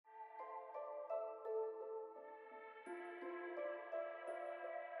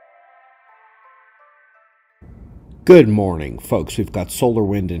Good morning, folks. We've got solar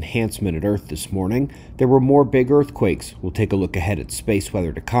wind enhancement at Earth this morning. There were more big earthquakes. We'll take a look ahead at space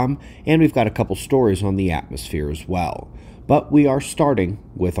weather to come, and we've got a couple stories on the atmosphere as well. But we are starting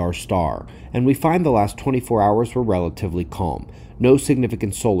with our star, and we find the last 24 hours were relatively calm. No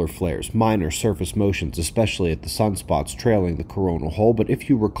significant solar flares, minor surface motions, especially at the sunspots trailing the coronal hole, but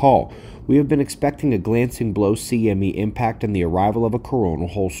if you recall, we have been expecting a glancing below CME impact and the arrival of a coronal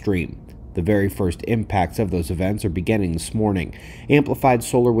hole stream. The very first impacts of those events are beginning this morning. Amplified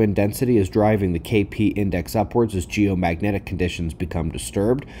solar wind density is driving the KP index upwards as geomagnetic conditions become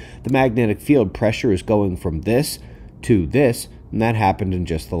disturbed. The magnetic field pressure is going from this to this, and that happened in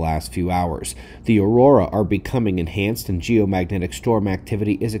just the last few hours. The aurora are becoming enhanced and geomagnetic storm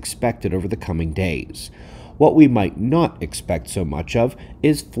activity is expected over the coming days. What we might not expect so much of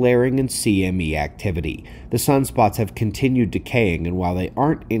is flaring and CME activity. The sunspots have continued decaying, and while they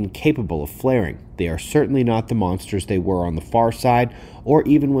aren't incapable of flaring, they are certainly not the monsters they were on the far side or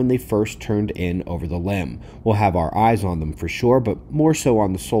even when they first turned in over the limb. We'll have our eyes on them for sure, but more so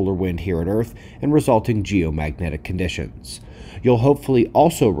on the solar wind here at Earth and resulting geomagnetic conditions. You'll hopefully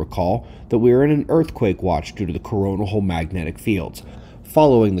also recall that we are in an earthquake watch due to the coronal hole magnetic fields.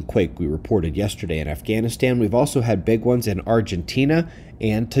 Following the quake we reported yesterday in Afghanistan, we've also had big ones in Argentina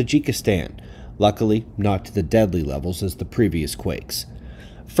and Tajikistan. Luckily, not to the deadly levels as the previous quakes.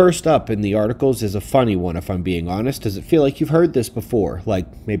 First up in the articles is a funny one, if I'm being honest. Does it feel like you've heard this before,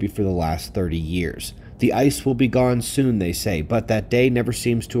 like maybe for the last 30 years? The ice will be gone soon, they say, but that day never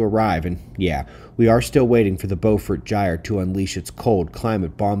seems to arrive, and yeah, we are still waiting for the Beaufort Gyre to unleash its cold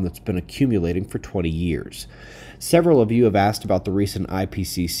climate bomb that's been accumulating for 20 years. Several of you have asked about the recent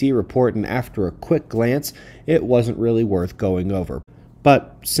IPCC report, and after a quick glance, it wasn't really worth going over.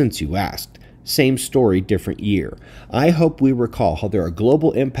 But since you asked, same story, different year. I hope we recall how there are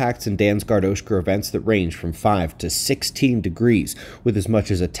global impacts in Dansgaard-Oeschger events that range from 5 to 16 degrees, with as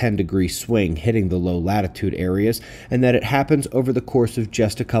much as a 10-degree swing hitting the low-latitude areas, and that it happens over the course of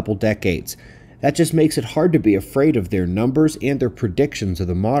just a couple decades. That just makes it hard to be afraid of their numbers and their predictions of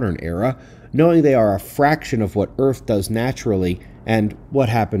the modern era, knowing they are a fraction of what Earth does naturally, and what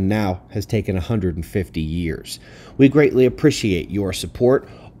happened now has taken 150 years. We greatly appreciate your support.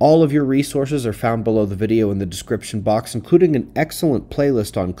 All of your resources are found below the video in the description box, including an excellent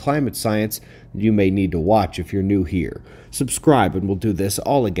playlist on climate science that you may need to watch if you're new here. Subscribe and we'll do this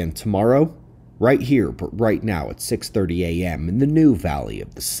all again tomorrow, right here, but right now at 6:30 a.m. in the new Valley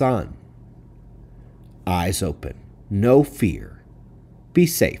of the Sun. Eyes open, no fear. Be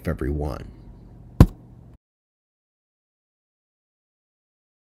safe, everyone.